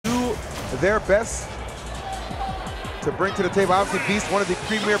their best to bring to the table. Obviously, Beast, one of the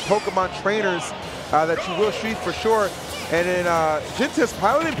premier Pokemon trainers that you will see for sure. And then Jintus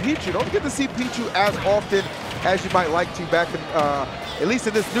piloting Pichu. Don't get to see Pichu as often as you might like to back in, at least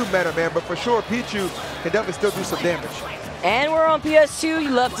in this new meta, man. But for sure, Pichu can definitely still do some damage. And we're on PS2. You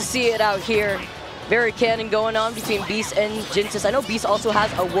love to see it out here. Very canon going on between Beast and Jintus. I know Beast also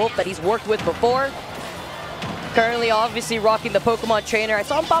has a wolf that he's worked with before. Currently, obviously, rocking the Pokemon trainer. I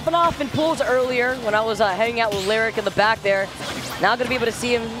saw him popping off in pools earlier when I was hanging out with Lyric in the back there. Now going to be able to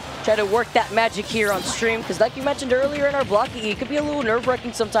see him try to work that magic here on stream. Because like you mentioned earlier in our blocking, it could be a little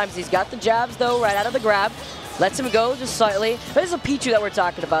nerve-wracking sometimes. He's got the jabs, though, right out of the grab. Lets him go just slightly. This is a Pichu that we're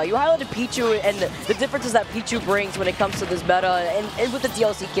talking about. You highlighted Pichu and the differences that Pichu brings when it comes to this meta. And with the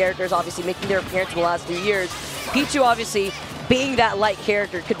DLC characters, obviously, making their appearance in the last few years. Pichu, obviously, being that light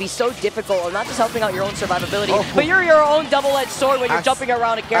character could be so difficult, or not just helping out your own survivability, but you're your own double-edged sword when you're jumping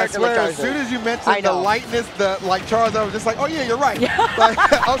around a character like Charizard. As soon as you mentioned the lightness, like Charizard, I was just like, oh yeah, you're right. Like,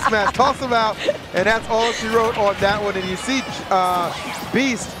 up smash, toss him out, and that's all she wrote on that one. And you see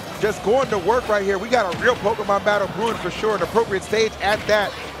Beast just going to work right here. We got a real Pokemon battle brewing for sure, an appropriate stage at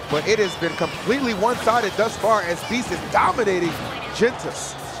that. But it has been completely one-sided thus far as Beast is dominating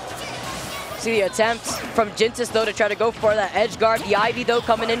Jintus. See the attempt from Jintus, though, to try to go for that edge guard. The Ivy, though,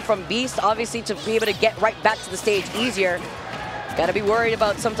 coming in from Beast, obviously, to be able to get right back to the stage easier. Got to be worried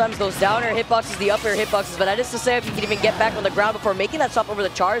about sometimes those down air hitboxes, the up air hitboxes, but that is to say if you can even get back on the ground before making that swap over the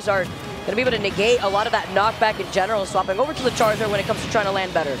Charizard, going to be able to negate a lot of that knockback in general, swapping over to the Charizard when it comes to trying to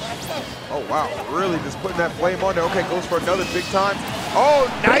land better. Oh, wow. Really just putting that flame on there. Okay, goes for another big time. Oh,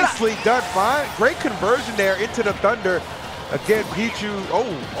 nicely done. Fine. Great conversion there into the Thunder. Again, Pichu.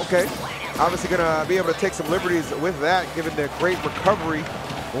 Oh, okay. Obviously going to be able to take some liberties with that, given the great recovery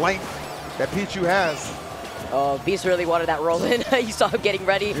length that Pichu has. Oh, Beast really wanted that roll in. You saw him getting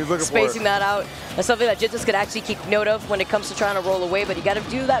ready, spacing that out. That's something that Jintus could actually keep note of when it comes to trying to roll away, but you got to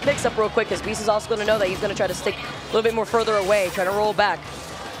do that mix-up real quick, because Beast is also going to know that he's going to try to stick a little bit more further away, trying to roll back.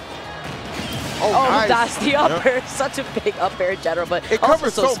 Oh, nice. That's the up air. Such a big up air in general, but it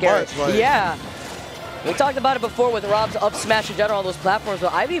covers so scary. Much. Like. Yeah. We talked about it before with Rob's up smash in general on those platforms,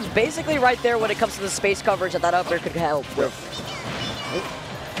 but Ivy's basically right there when it comes to the space coverage that up air could help with.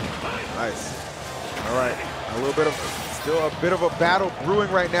 Nice. All right. Still a bit of a battle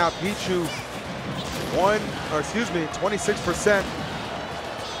brewing right now. Pichu 26%.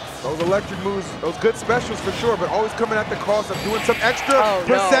 Those electric moves, those good specials for sure, but always coming at the cost of doing some extra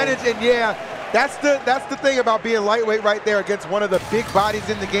percentage. No. And yeah, that's the thing about being lightweight right there against one of the big bodies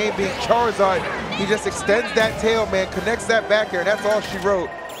in the game, being Charizard. He just extends that tail, man, connects that back air, and that's all she wrote.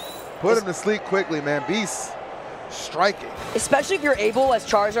 Put him to sleep quickly, man. Beast striking. Especially if you're able, as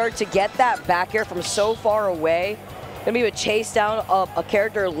Charizard, to get that back air from so far away. Gonna be able to chase down a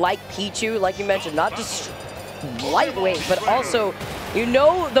character like Pichu, like you mentioned, not just lightweight, but also, you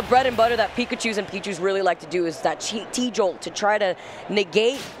know, the bread and butter that Pikachus and Pichus really like to do is that T-jolt to try to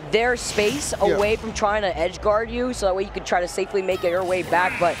negate their space away from trying to edge guard you, so that way you can try to safely make your way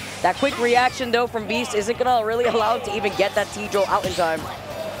back. But that quick reaction, though, from Beast isn't gonna really allow him to even get that T-jolt out in time.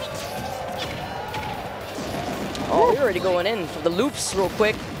 Oh, we're already going in for the loops real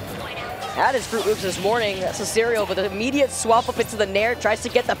quick. Had his Fruit Loops this morning. That's a cereal, but the immediate swap up into the Nair tries to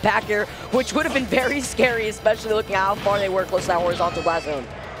get the back air, which would have been very scary, especially looking at how far they were close to that horizontal blast zone.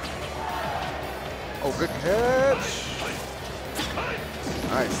 Oh, good catch.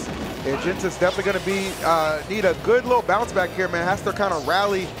 Nice. Yeah, Jintus definitely going to be need a good little bounce back here, man. Has to kind of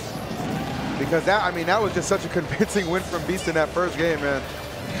rally, because that, I mean, that was just such a convincing win from Beast in that first game, man.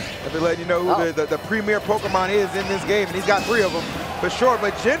 I'll be letting you know who the premier Pokemon is in this game, and he's got 3 of them for sure.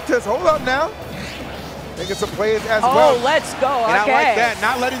 But Jintus, hold up now. Making some plays as well. Oh, let's go. And I like that,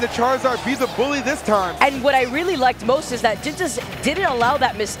 not letting the Charizard be the bully this time. And what I really liked most is that Jintus didn't allow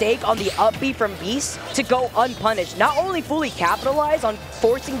that mistake on the up B from Beast to go unpunished. Not only fully capitalized on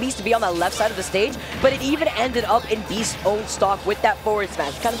forcing Beast to be on that left side of the stage, but it even ended up in Beast's own stock with that forward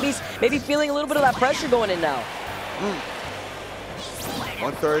smash. Kind of Beast maybe feeling a little bit of that pressure going in now.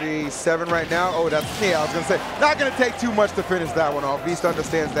 137 right now. Oh, that's, yeah, I was going to say, not going to take too much to finish that one off. Beast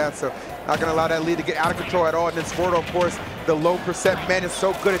understands that, so not going to allow that lead to get out of control at all. And then Squirtle, of course, the low percent man is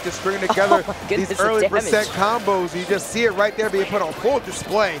so good at just stringing together these early percent combos. You just see it right there being put on full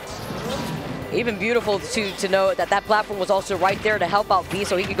display. Even beautiful to know that that platform was also right there to help out Beast,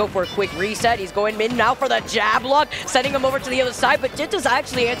 so he could go for a quick reset. He's going mid now for the jab lock, sending him over to the other side, but Jintus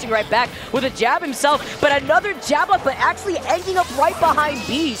actually answering right back with a jab himself, but another jab lock, but actually ending up right behind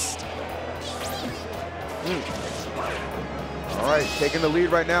Beast. All right, taking the lead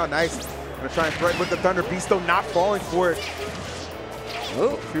right now. Nice. Gonna try and threaten with the Thunder. Beast though not falling for it.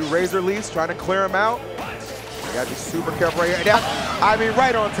 Ooh. A few razor leaves trying to clear him out. You gotta be super careful right here. I mean,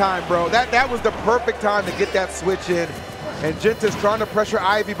 right on time, bro. That was the perfect time to get that switch in. And Jintus trying to pressure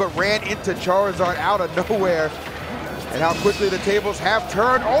Ivy, but ran into Charizard out of nowhere. And how quickly the tables have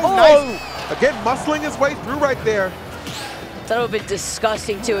turned. Oh, nice. Again, muscling his way through right there. That would have been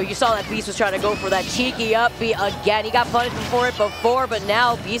disgusting too. You saw that Beast was trying to go for that cheeky up B again. He got punished for it before, but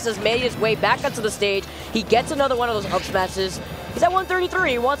now Beast has made his way back onto the stage. He gets another one of those up smashes. He's at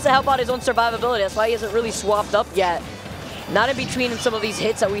 133. He wants to help out his own survivability. That's why he hasn't really swapped up yet. Not in between some of these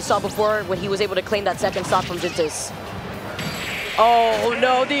hits that we saw before when he was able to claim that second stock from Jintus. Oh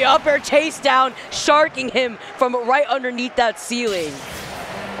no, the up air chase down, sharking him from right underneath that ceiling.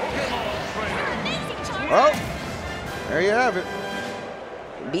 Well, there you have it.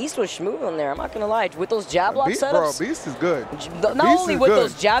 Beast was smooth on there, I'm not gonna lie. With those jab lock setups. Bro, Beast is good. Not only with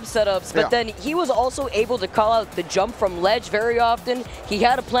those jab setups, but then he was also able to call out the jump from ledge very often. He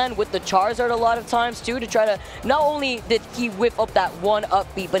had a plan with the Charizard a lot of times too to try to, not only did he whiff up that one up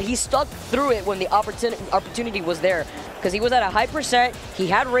B, but he stuck through it when the opportunity was there. Because he was at a high percent, he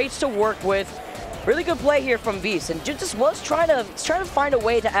had rates to work with. Really good play here from Beast, and Jintus was trying to find a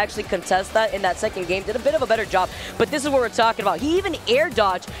way to actually contest that in that second game. Did a bit of a better job, but this is what we're talking about. He even air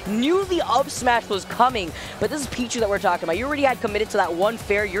dodged, knew the up smash was coming, but this is Pichu that we're talking about. You already had committed to that one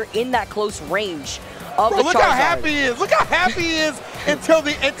fair. You're in that close range of the Charizard. Look how happy he is. Look how happy he is until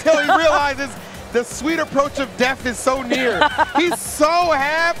he realizes the sweet approach of death is so near. He's so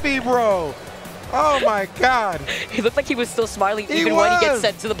happy, bro. Oh my God. He looked like he was still smiling even when he gets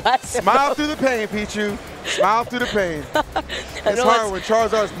sent to the blast. Smile through the pain, Pichu. Smile through the pain. It's hard when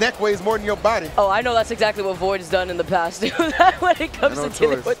Charizard's neck weighs more than your body. Oh, I know that's exactly what Void's done in the past when it comes to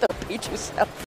dealing with the Pichu stuff.